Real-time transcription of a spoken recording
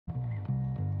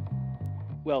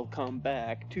Welcome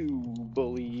back to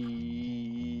Bully.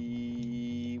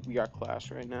 We got class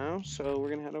right now, so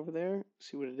we're gonna head over there,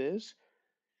 see what it is.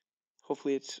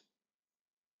 Hopefully it's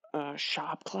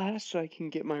shop class, so I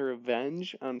can get my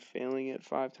revenge on failing it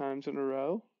 5 times in a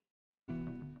row.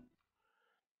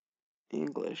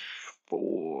 English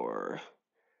 4.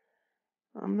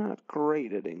 I'm not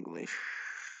great at English,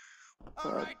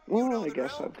 but, well, I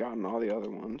guess I've gotten all the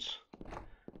other ones.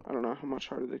 I don't know how much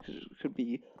harder it could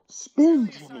be. Spin,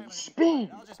 Jimmy, spin!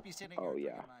 Oh,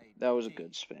 yeah, that was a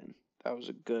good spin. That was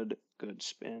a good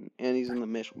spin. And he's in the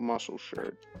muscle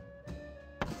shirt.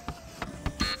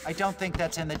 I don't think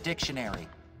that's in the dictionary.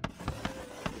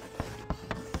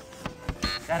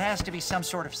 That has to be some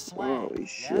sort of slang. Holy yes?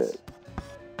 shit.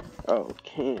 Oh,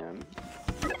 can.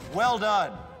 Well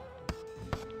done.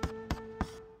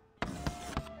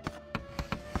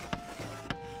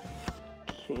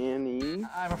 Canny.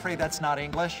 I'm afraid that's not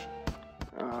English.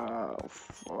 Oh,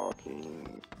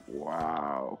 fucking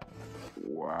wow.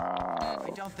 Wow. I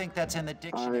don't think that's in the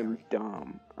dictionary. I'm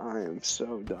dumb. I am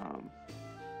so dumb.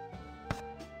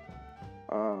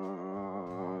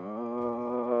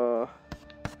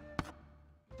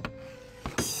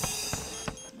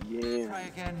 Yeah. Try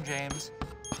again, James.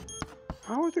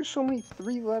 How are there so many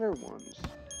 3-letter ones?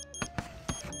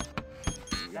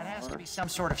 That has to be some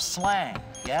sort of slang,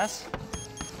 yes?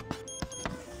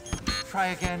 Try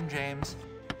again, James.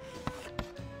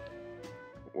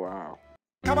 Wow.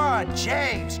 Come on,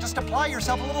 James! Just apply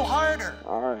yourself a little harder!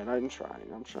 Alright, I'm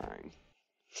trying.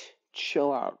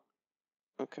 Chill out.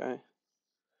 Okay.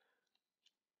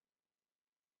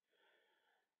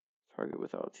 Target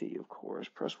with LT, of course.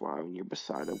 Press Y when you're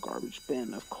beside a garbage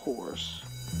bin, of course.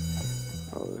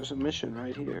 Oh, there's a mission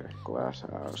right here. Glass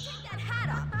house. That hat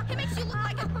off. It makes you look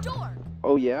like a dork.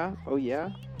 Oh yeah? Oh yeah?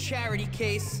 Charity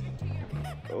case.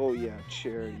 Oh yeah,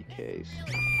 charity case.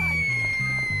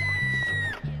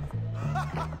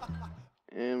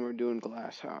 And we're doing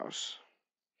glass house.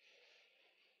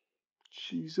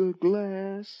 She's a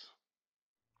glass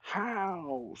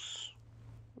house.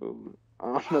 Oh,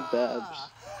 on the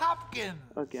bebs. Hopkins!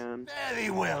 Again. Very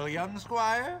well, young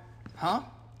squire. Huh?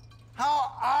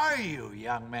 How are you,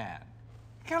 young man?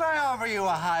 Can I offer you a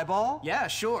highball? Yeah,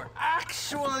 sure.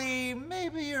 Actually,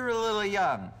 maybe you're a little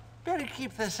young. Better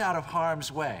keep this out of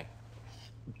harm's way.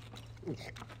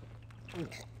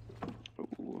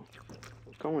 Ooh,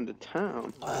 going to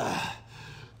town.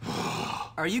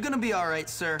 Are you gonna be all right,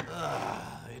 sir?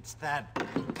 It's that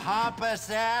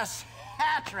pompous-ass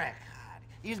Patrick.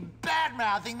 He's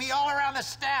bad-mouthing me all around the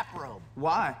staff room.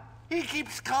 Why? He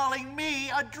keeps calling me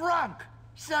a drunk.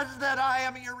 Says that I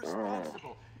am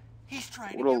irresponsible. He's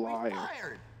trying to What a get liar. me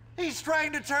fired. He's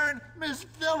trying to turn Miss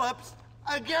Phillips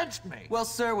against me. Well,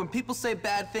 sir, when people say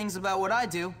bad things about what I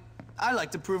do, I like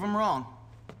to prove them wrong.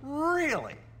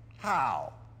 Really?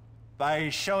 How? By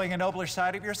showing a nobler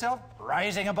side of yourself?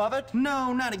 Rising above it?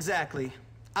 No, not exactly.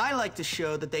 I like to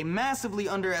show that they massively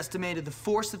underestimated the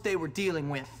force that they were dealing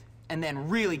with, and then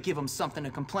really give them something to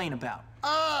complain about.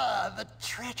 Ah, the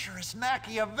treacherous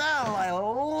Machiavel. I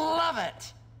love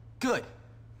it. Good.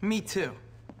 Me too.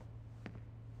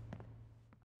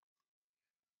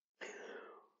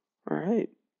 Alright.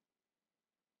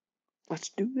 Let's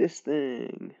do this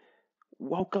thing.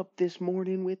 Woke up this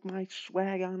morning with my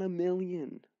swag on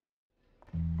 1,000,000.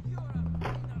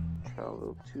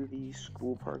 Travel to the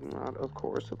school parking lot, of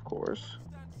course.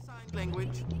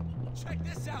 Language. Check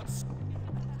this out.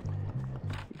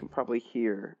 You can probably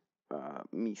hear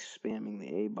me spamming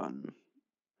the A button.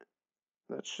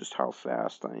 That's just how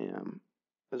fast I am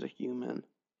as a human.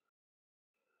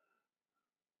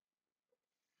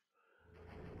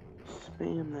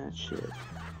 Spam that shit.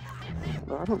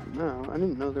 Well, I don't know. I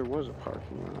didn't know there was a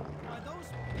parking lot. Are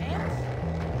those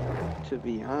pants? To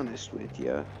be honest with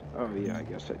you. Oh yeah, I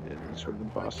guess I did. That's where the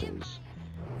bus is.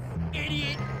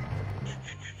 Idiot.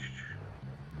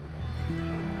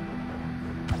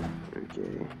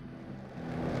 Okay.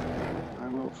 I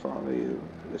will follow you.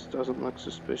 This doesn't look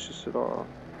suspicious at all.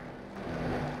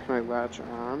 Can I latch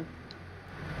on?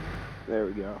 There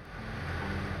we go.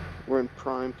 We're in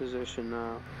prime position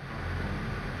now.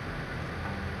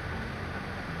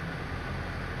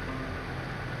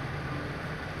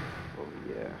 Oh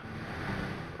yeah.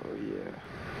 Oh yeah.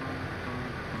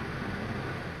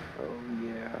 Oh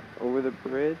yeah. Over the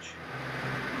bridge?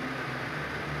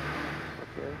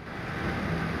 Okay.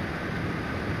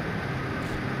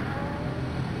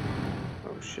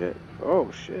 Oh shit.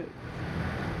 Oh shit.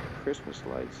 Christmas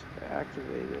lights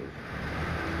activated.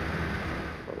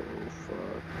 Oh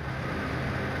fuck.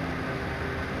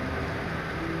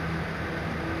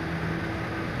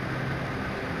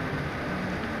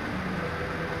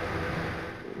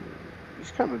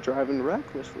 He's kind of driving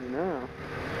recklessly now.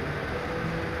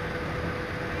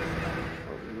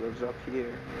 Oh, he lives up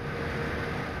here.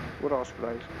 What else would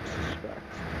I suspect?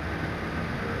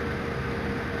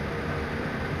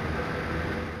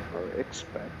 Or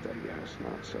expect, I guess,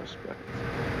 not suspect.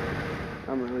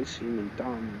 I'm really seeming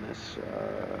dumb in this,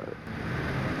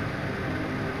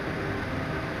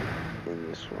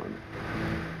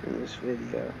 in this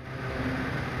video.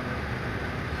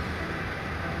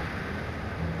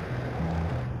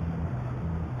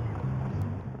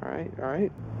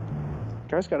 Alright.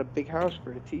 Guy's got a big house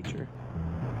for a teacher.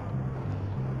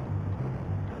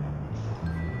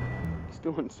 He's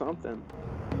doing something.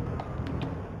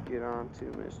 Get on to,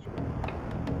 mister.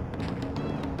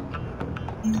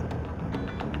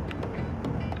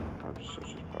 I'm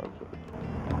such a puppet.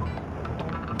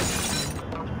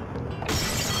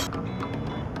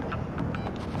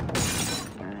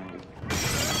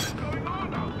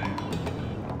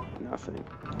 Nothing.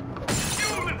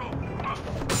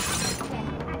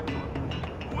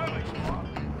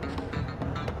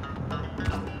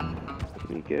 Let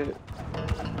me get it.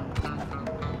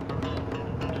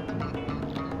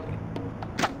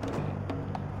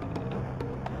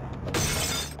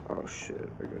 Oh shit,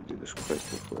 I gotta do this quick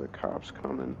before the cops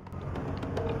come and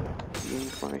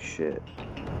yank my shit.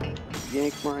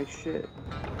 Yank my shit.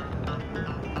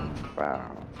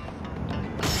 Wow.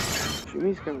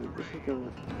 Jimmy's gonna, this is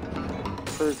gonna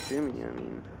hurt Jimmy, I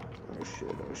mean. Oh shit,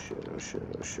 oh shit, oh shit,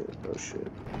 oh shit, oh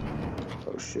shit.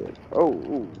 Oh shit. Oh,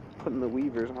 ooh, putting the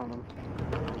weavers on him.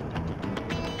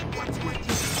 What's with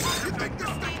you? You think this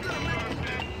thing's gonna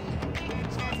make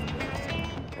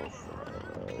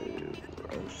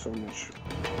Oh, so much.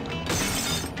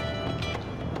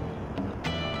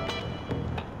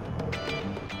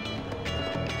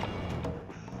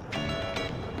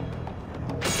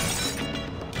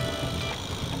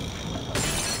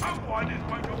 someone is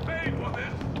going to pay for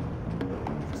this?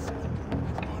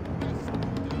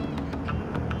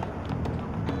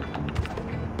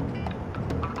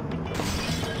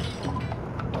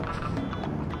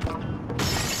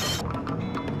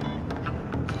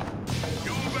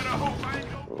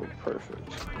 Oh, perfect.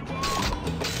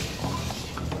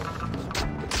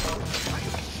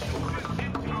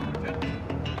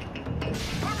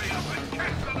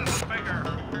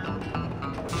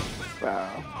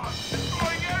 Wow.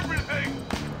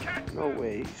 No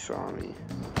way he saw me.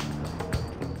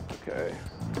 Okay.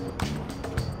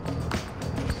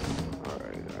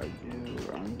 Alright,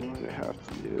 I'm going to have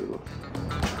to do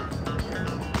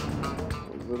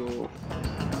a little...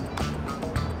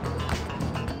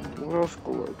 What else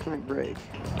can I break?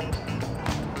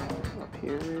 Up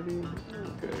here, maybe?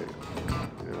 Okay.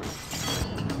 Yeah.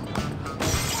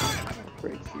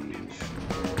 Break these.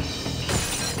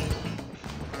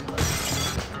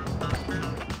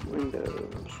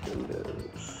 Windows.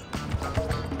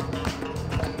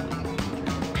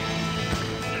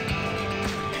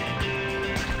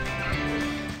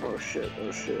 Oh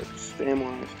shit. Stand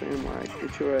line.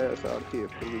 Get your ass out of here,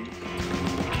 police.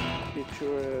 Get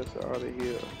your ass out of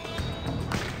here.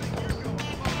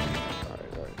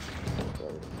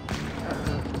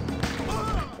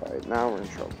 Alright, now we're in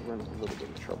trouble. We're in a little bit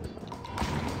of trouble now.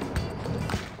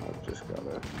 I've just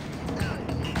gotta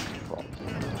fall.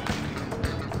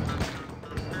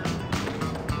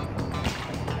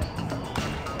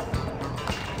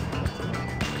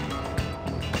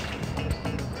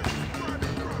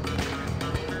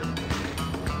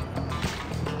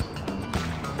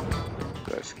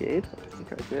 Did I escape? I think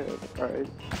I did. Alright.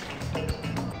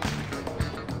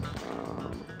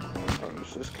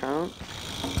 Does this count?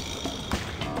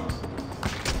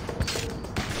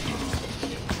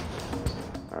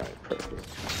 Alright, perfect.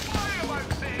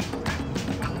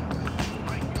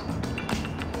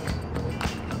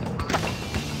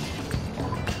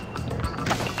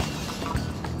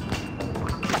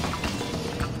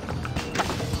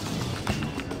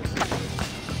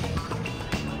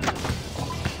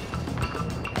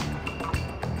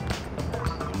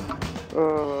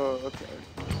 Okay.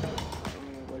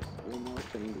 Like one more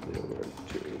thing to do or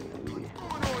two, maybe.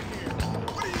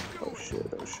 Oh shit.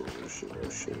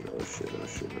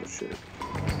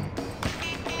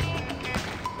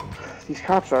 These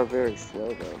cops are very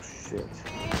slow though, shit.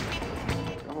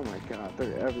 Oh my god,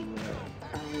 they're everywhere.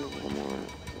 I need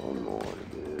one more to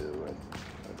do, I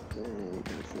think.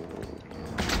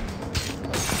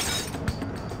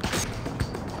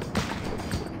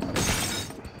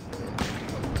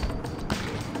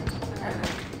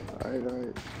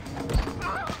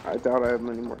 I doubt I have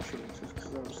many more chances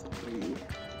because that was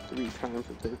three times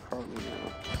that they've caught me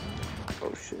now.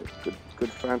 Oh shit!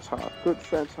 Good fence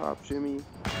hop, Jimmy.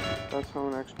 That's how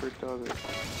an expert does it.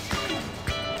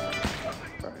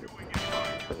 Alright.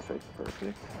 Perfect,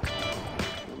 perfect.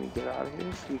 Let me get out of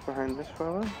here. Sneak behind this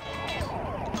fella. Wait,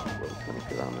 let me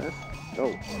get on this. No.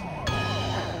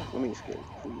 Let me escape.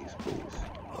 Please, please.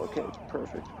 Okay,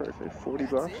 perfect, perfect. 40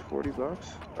 bucks, 40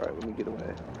 bucks. Alright, let me get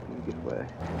away. Let me get away.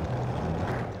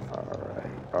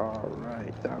 Alright,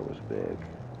 alright. That was big.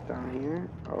 Down here?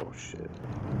 Oh, shit.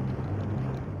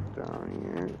 Down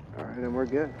here. Alright, and we're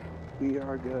good. We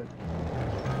are good.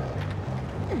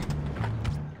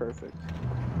 Perfect.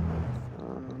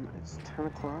 It's 10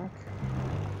 o'clock.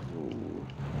 Ooh.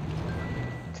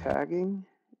 Tagging?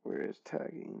 Where is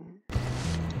tagging?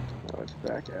 Oh, it's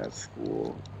back at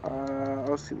school.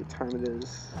 I'll see what time it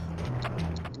is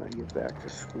when I get back to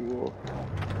school.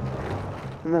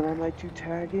 And then I might do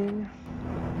tagging.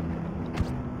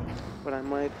 But I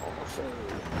might also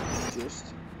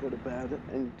just go to bed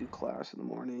and do class in the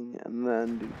morning and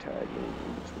then do tagging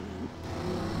in between.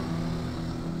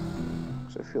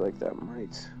 So I feel like that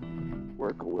might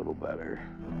work a little better.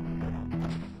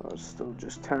 Oh, it's still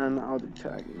just 10. I'll do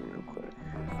tagging real quick.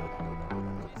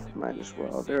 Might as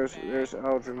well. There's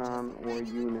Algernon or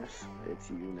Eunice. It's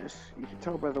Eunice. You can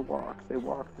tell by the walk. They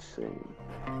walk the same.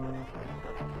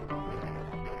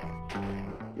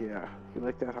 Yeah. You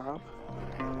like that hop?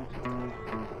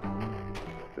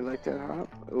 You like that hop?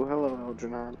 Oh, hello,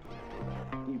 Algernon.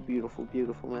 You beautiful,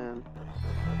 beautiful man.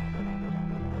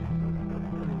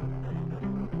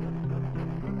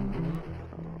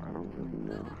 Oh, I don't really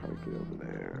know how to get over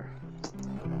there.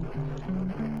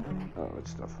 Oh,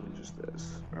 it's definitely just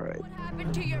this. Alright. What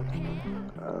happened to your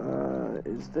pants?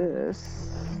 Is this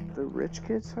the rich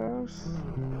kid's house?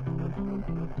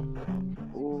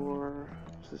 Or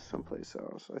is this someplace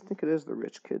else? I think it is the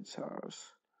rich kid's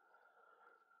house.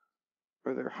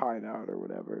 Or their hideout or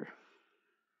whatever.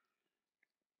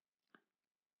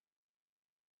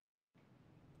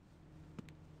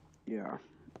 Yeah.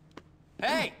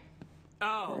 Hey! Why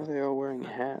are Oh, they all wearing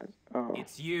hats? Oh.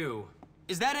 it's you.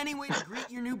 Is that any way to greet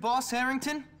your new boss,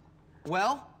 Harrington?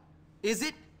 Well, is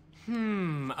it?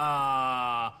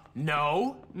 No.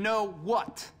 No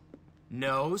what?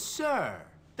 No, sir.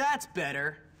 That's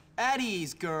better. At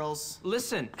ease, girls.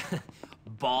 Listen,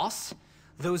 boss,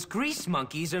 those grease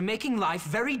monkeys are making life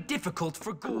very difficult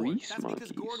for Gord. Grease That's because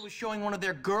monkeys. Gord was showing one of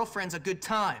their girlfriends a good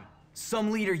time.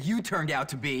 Some leader you turned out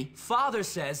to be. Father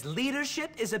says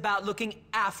leadership is about looking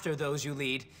after those you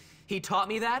lead. He taught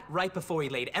me that right before he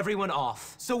laid everyone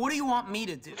off. So what do you want me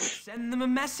to do? Send them a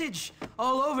message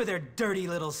all over their dirty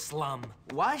little slum.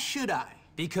 Why should I?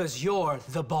 Because you're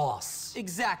the boss.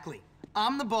 Exactly.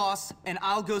 I'm the boss, and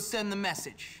I'll go send the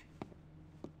message.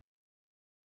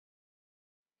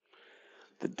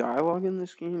 The dialogue in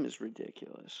this game is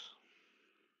ridiculous.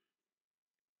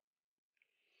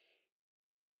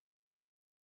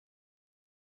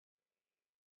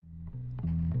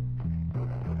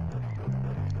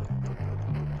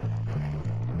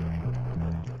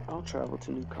 I'll travel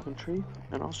to new country,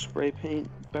 and I'll spray paint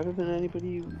better than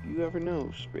anybody you ever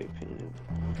know spray painted.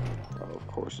 Oh, of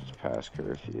course it's past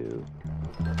curfew.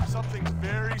 Something's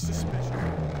very suspicious.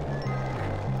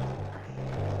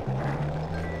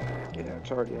 Yeah,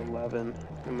 it's already 11.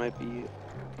 I might be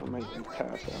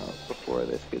pass out before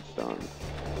this gets done.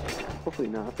 Hopefully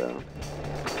not, though.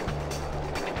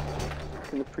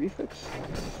 Can the prefix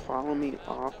follow me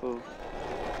off of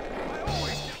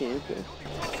campus?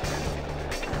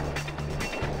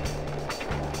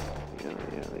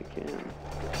 Yeah, they can.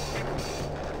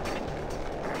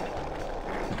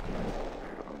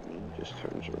 Oh, man, it just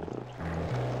turns around.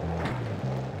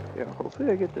 Yeah, hopefully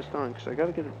I get this done, because I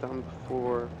gotta get it done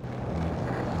before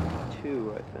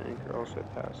 2, I think, or else I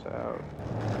pass out.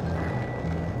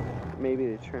 Maybe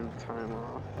they turn the time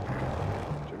off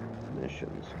during the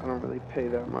missions. I don't really pay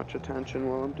that much attention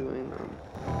while I'm doing them.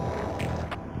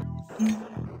 Oh,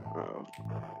 no,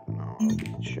 I'll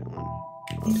be chilling.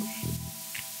 Oh, shit.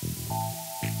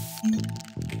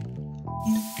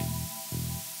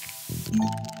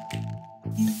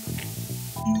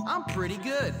 I'm pretty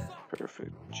good.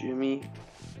 Perfect. Jimmy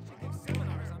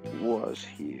was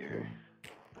here.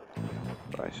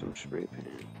 Buy some spray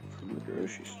paint from the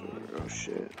grocery store. Oh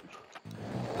shit.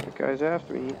 That guy's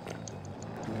after me.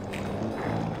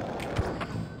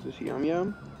 Is this Yum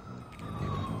Yum?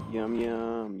 Yum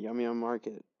Yum. Yum Yum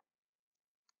Market.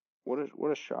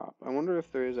 What a shop. I wonder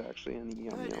if there is actually any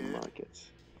Yum Yum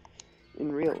markets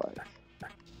in real life.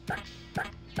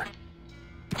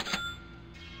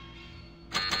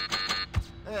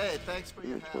 Hey, thanks for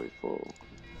your Inventory help. full.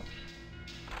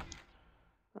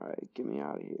 Alright, get me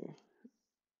out of here.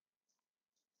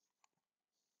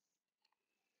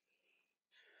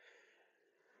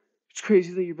 It's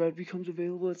crazy that your bed becomes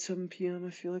available at 7 p.m.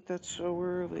 I feel like that's so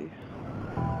early.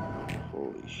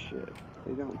 Holy shit.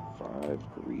 Lay down 5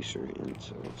 greaser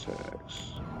intel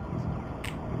tags.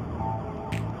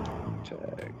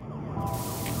 Tag.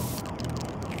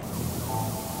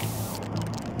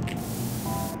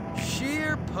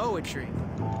 Sheer poetry.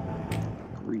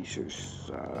 Greaser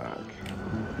sock.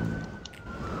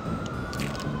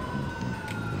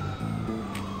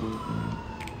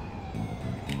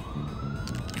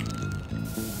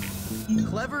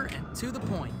 Clever and to the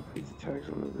point. Put the tags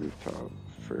on the rooftop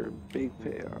for a big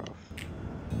payoff.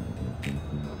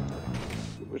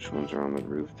 Which ones are on the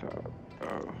rooftop?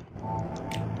 Oh.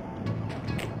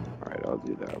 Alright, I'll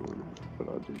do that one. But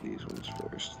I'll do these ones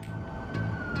first.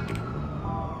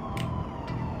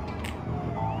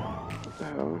 What the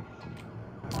hell?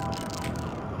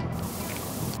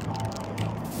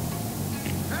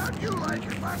 How'd you like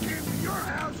if I came to your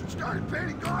house and started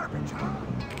painting garbage, huh?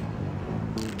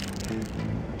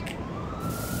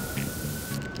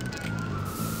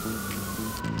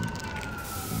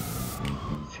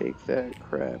 Take that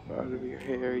crap out of your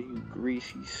hair, you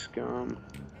greasy scum.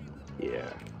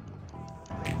 Yeah.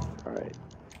 Alright.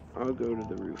 I'll go to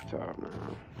the rooftop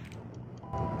now.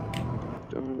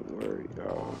 Don't worry.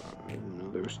 Oh, I didn't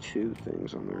know there was 2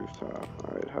 things on the rooftop.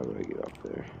 Alright, how do I get up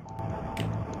there?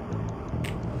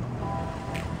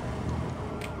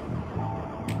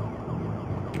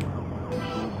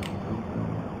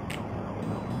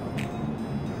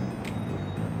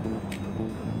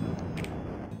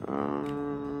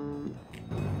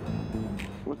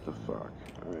 What the fuck?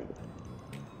 Alright.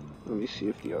 Let me see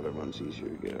if the other one's easier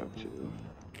to get up to.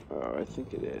 Oh, I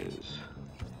think it is.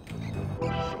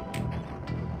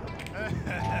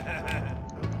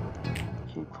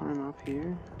 Can't climb up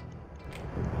here?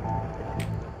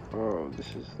 Oh,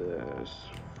 this is this.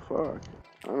 Fuck.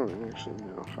 I don't actually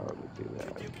know how to do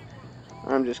that.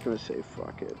 I'm just gonna say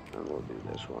fuck it, and we'll do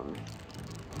this one.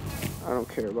 I don't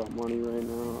care about money right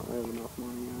now. I have enough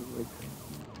money. I have like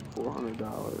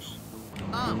 $400.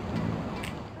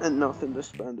 And nothing to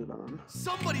spend it on.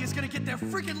 Somebody is gonna get their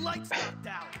freaking lights knocked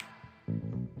out.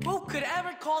 Who could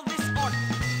ever call this art?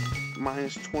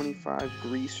 Minus 25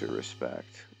 greaser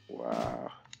respect.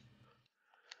 Wow.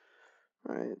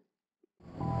 Alright.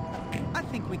 I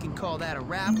think we can call that a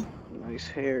wrap. Nice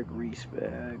hair, grease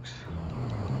bags.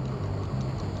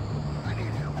 I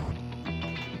need help.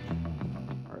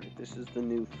 Alright, this is the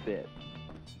new fit.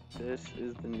 This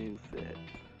is the new fit.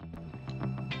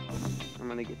 I'm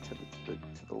gonna get to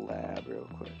the lab real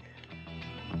quick.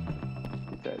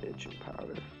 Get that itching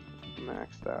powder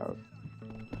maxed out.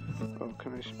 Oh,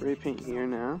 can I spray paint here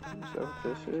now? Is that what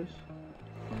this is?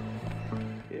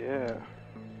 Yeah.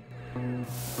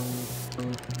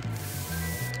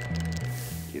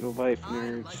 Get a life,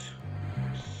 nerds.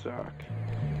 Suck.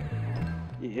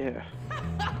 Yeah.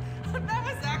 That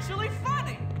was actually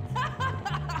funny.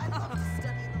 I love to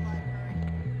study in the library.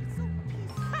 It's so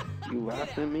peaceful. You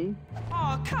laughing at me?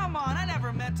 Oh, come on. I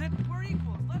never meant it. We're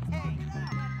equals. Let's talk it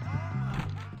out.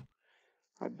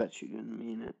 I bet you didn't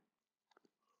mean it.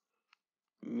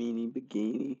 Meanie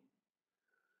bikini.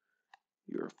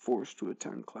 You're forced to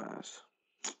attend class.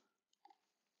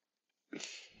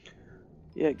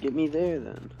 Yeah, get me there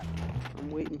then. I'm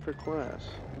waiting for class.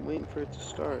 I'm waiting for it to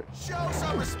start. Show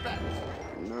some respect.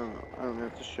 No, I don't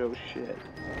have to show shit.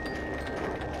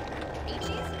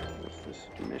 What's this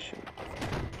mission?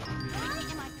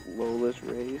 Lola's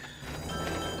race.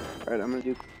 Alright, I'm gonna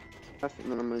do class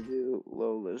and then I'm gonna do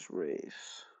Lola's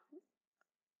race.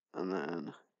 And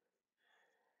then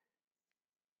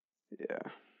yeah.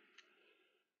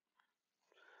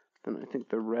 And I think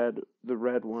the red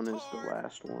one is the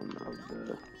last one of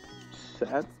the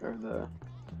set or the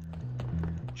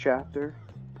chapter.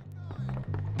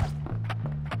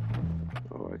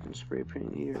 Oh, I can spray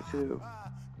paint here too.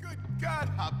 Good God,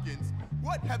 Hopkins.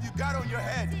 What have you got on your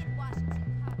head?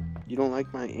 You don't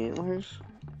like my antlers?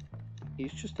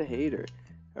 He's just a hater.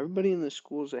 Everybody in this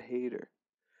school is a hater.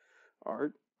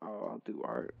 Art? Oh, I'll do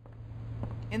art.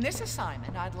 In this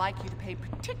assignment, I'd like you to pay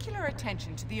particular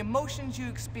attention to the emotions you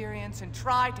experience and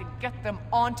try to get them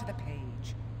onto the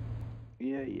page.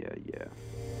 Yeah.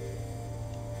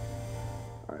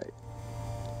 Alright.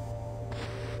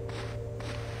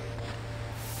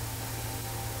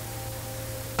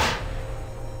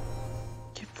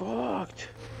 Get fucked!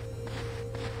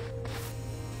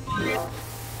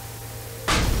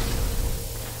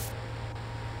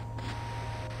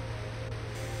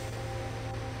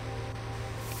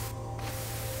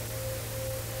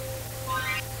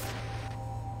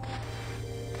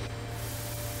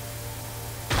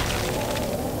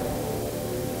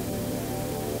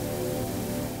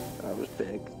 That was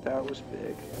big. That was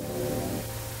big.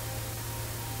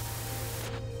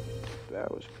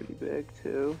 That was pretty big,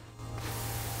 too.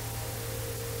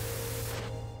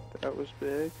 That was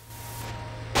big.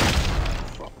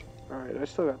 Fuck. Alright, I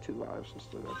still got 2 lives.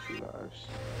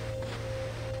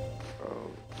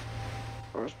 Oh.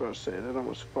 I was about to say, that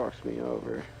almost fucked me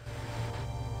over.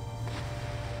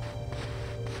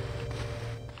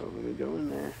 So let me go in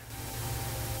there.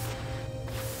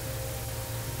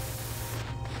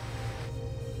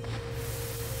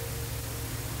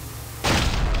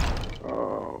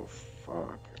 Oh,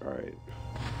 fuck. Alright.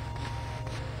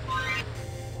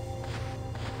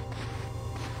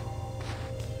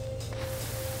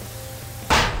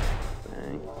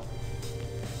 Bang.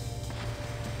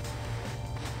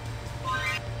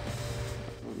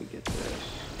 Let me get this.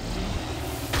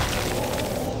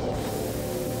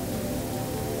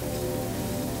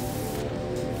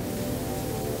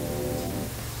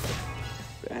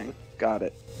 Bang. Got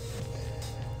it.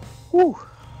 Whew.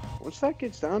 Once that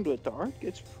gets down to it, the art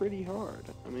gets pretty hard.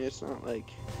 I mean, it's not like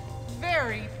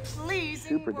Very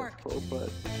pleasing super work. difficult, but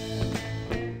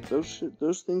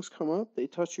those things come up, they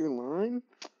touch your line.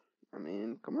 I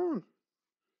mean, come on.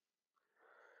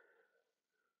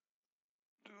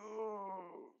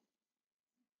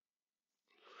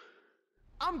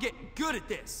 I'm getting good at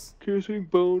this. Kissing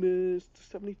bonus to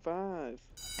 75.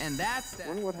 And that's I that.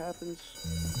 wonder what happens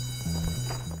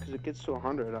because it gets to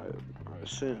 100. I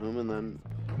assume, and then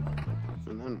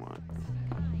what?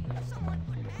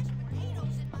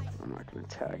 I'm not gonna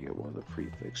tag it with a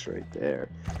prefix right there.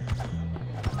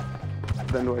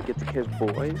 Then do I get to kiss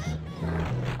boys?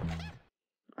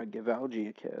 I give Algie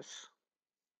a kiss.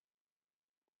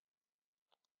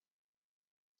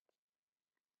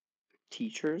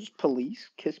 Teachers, police,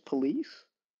 kiss police.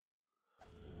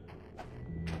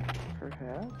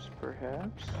 Perhaps.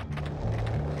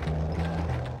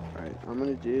 Alright, I'm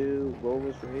gonna do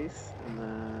BULLYS race, and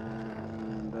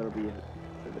then that'll be it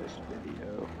for this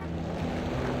video.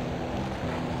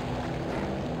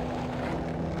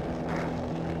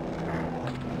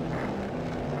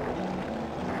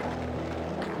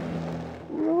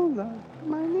 Lola,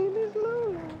 my name is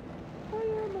Lola. I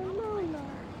am a Lola.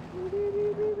 My name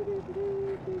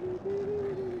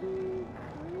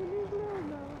is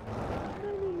Lola.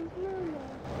 My name is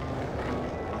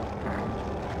Lola.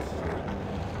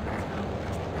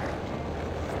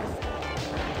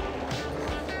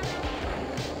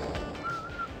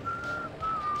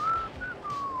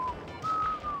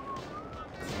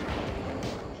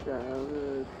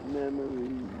 Childhood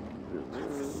memories.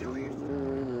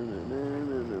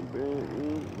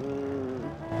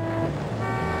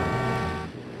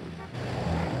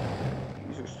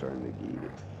 These are starting to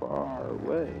get far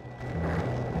away.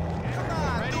 Come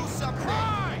on, do something.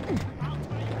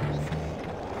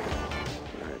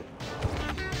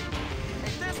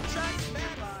 Hey, this track's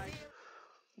standby.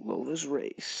 Lola's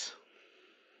race.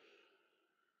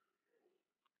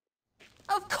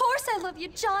 Of course I love you,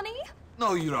 Johnny.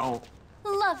 No, you don't.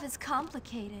 Love is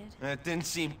complicated. That didn't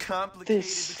seem complicated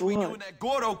This between you slut. and that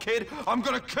Gordo kid. I'm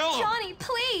gonna kill him. Johnny,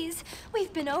 please.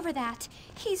 We've been over that.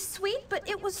 He's sweet, but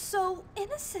it was so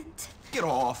innocent. Get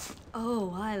off.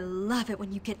 Oh, I love it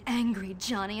when you get angry,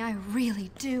 Johnny. I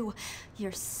really do.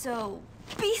 You're so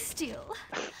bestial.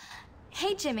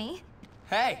 Hey, Jimmy.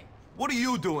 Hey, What are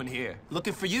you doing here?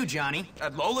 looking for you, Johnny.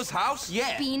 At Lola's house?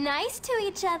 Yeah. Be nice to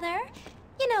each other.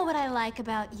 You know what I like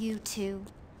about you two?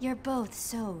 You're both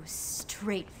so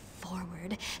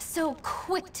straightforward, so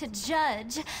quick to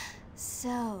judge,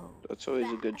 so... That's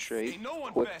always a good fast. trait. Ain't no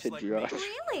one Quick fast to like me. judge.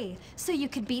 Really? So you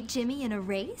could beat Jimmy in a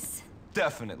race?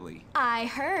 Definitely. I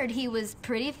heard he was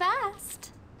pretty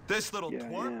fast. This little Yeah, I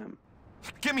twerp? am.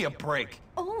 Give me a break.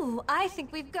 Oh, I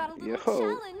think we've got a little Yo.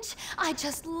 challenge. I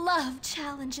just love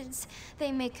challenges.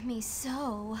 They make me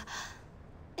so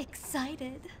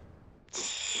excited.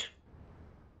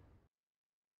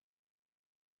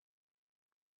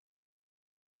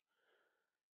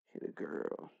 Hit a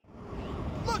girl.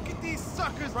 Look at these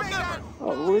suckers. Remember,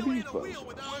 Oh, who are these folks?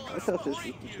 I thought this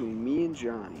was between me and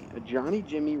Johnny. A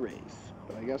Johnny-Jimmy race.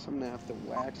 But I guess I'm gonna have to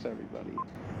wax everybody.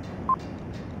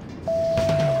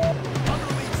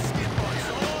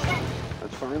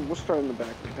 That's fine. We'll start in the back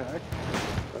of the pack.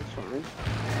 That's fine.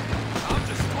 I'm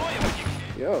just toying with you,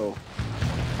 kid. Yo.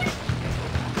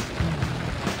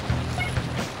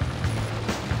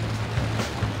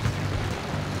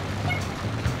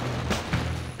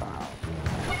 Bow.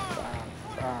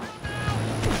 Bow.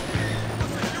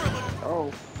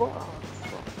 Oh, fuck.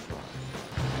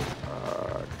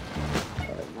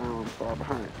 Alright, now I'm far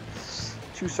behind.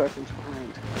 2 seconds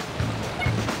behind.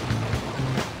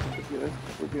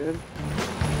 We're good.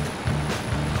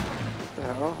 What the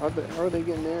hell? Oh, how are they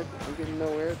getting air? I'm getting no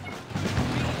air time.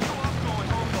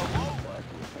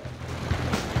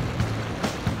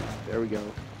 There we go.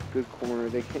 Good corner.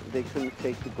 They couldn't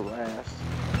take the grass.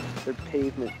 They're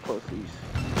pavement pussies.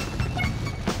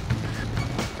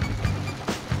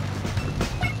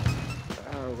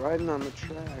 Riding on the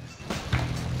tracks.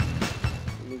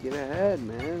 Let me get ahead,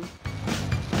 man.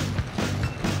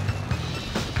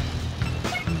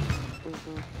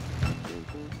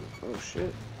 Oh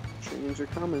shit. Trains are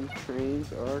coming.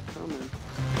 Trains are coming.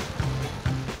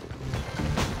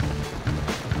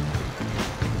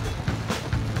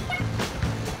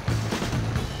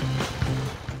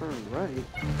 Turn right.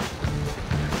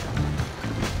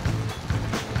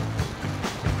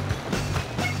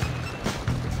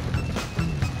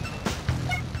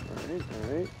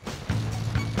 Alright.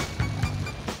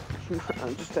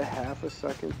 I'm just a half a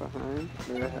second behind.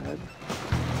 They're ahead.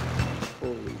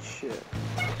 Holy shit.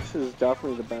 This is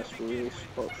definitely the best race.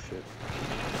 Oh shit.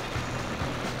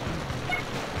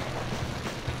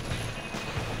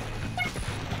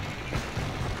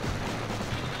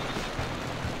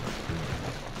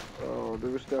 Oh, there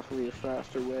was definitely a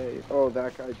faster way. Oh,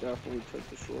 that guy definitely took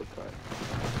the shortcut.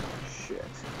 Shit.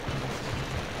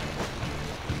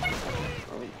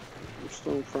 Oh, we're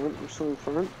still in front. We're still in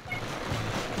front.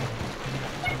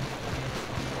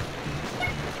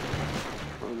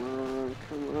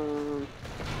 Come on.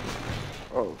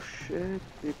 Oh shit,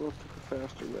 they both took a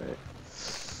faster way.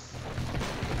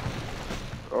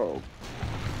 Oh.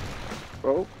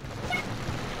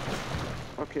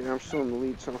 Okay, I'm still in the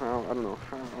lead somehow. I don't know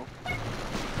how.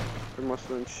 There must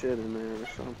have been shit in there or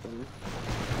something.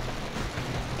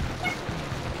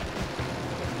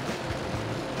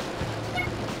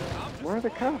 Why are the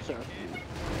cops after me?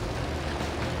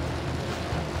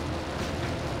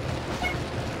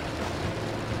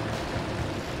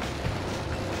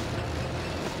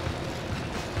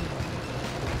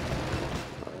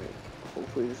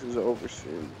 Hopefully this is over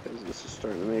soon, because this is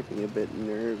starting to make me a bit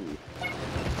nervy.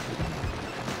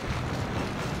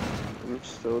 I'm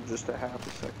still just a half a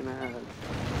second ahead.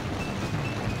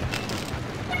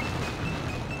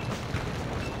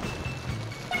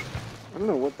 I don't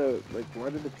know what the, like, why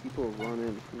did the people run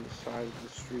in from the side of the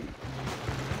street?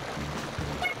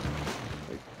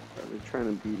 Like, are they trying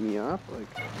to beat me up? Like,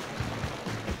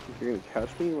 you're gonna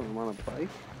catch me when I'm on a bike?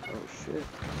 Oh shit.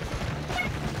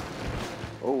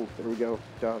 Oh, there we go.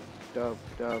 Dub. There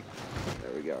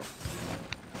we go.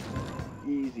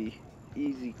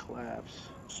 Easy claps.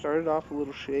 Started off a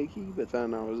little shaky, but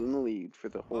then I was in the lead for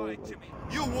the whole, like,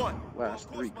 you won.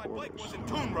 last Well, of course, 3 my bike quarters. wasn't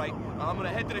tuned right. I'm gonna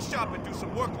head to the shop and do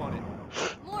some work on it.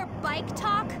 More bike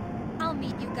talk? I'll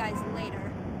meet you guys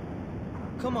later.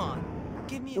 Come on,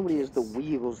 give me a Nobody kiss. has the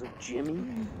wheels of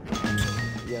Jimmy.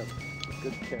 Yep.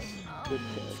 Good catch.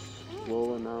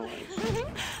 Lola nice.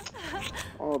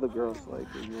 All the girls like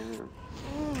it, man.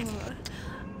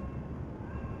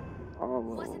 All of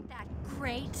them. Wasn't that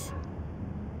great?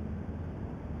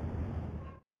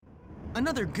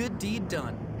 Another good deed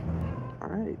done.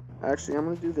 Alright. Actually, I'm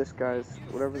gonna do this, guys.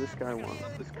 Whatever this guy wants.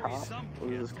 This cop? What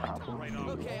does this cop want?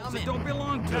 Okay, I'm in. Don't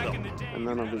belong to them. And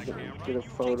then I'll be gonna get a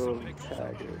photo of the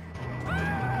tagger.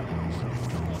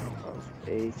 Of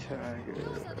a tagger.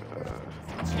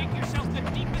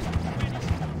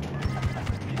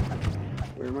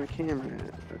 Where my camera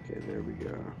at? Okay, there we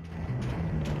go.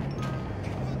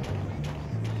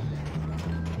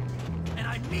 And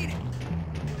I mean it.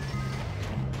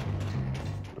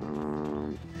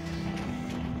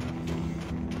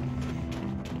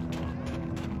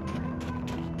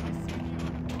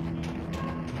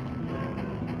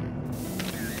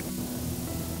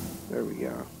 There we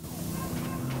go.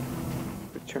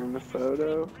 Return the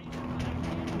photo.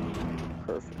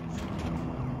 Perfect.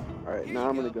 Alright, now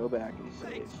I'm gonna go back and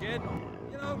save. Kid,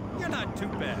 you know, you're not too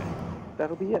bad.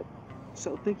 That'll be it.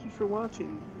 So thank you for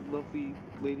watching, lovely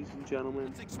ladies and gentlemen.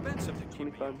 It's expensive to keep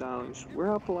me. $25.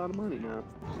 We're up a lot of money now.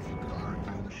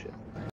 Shit.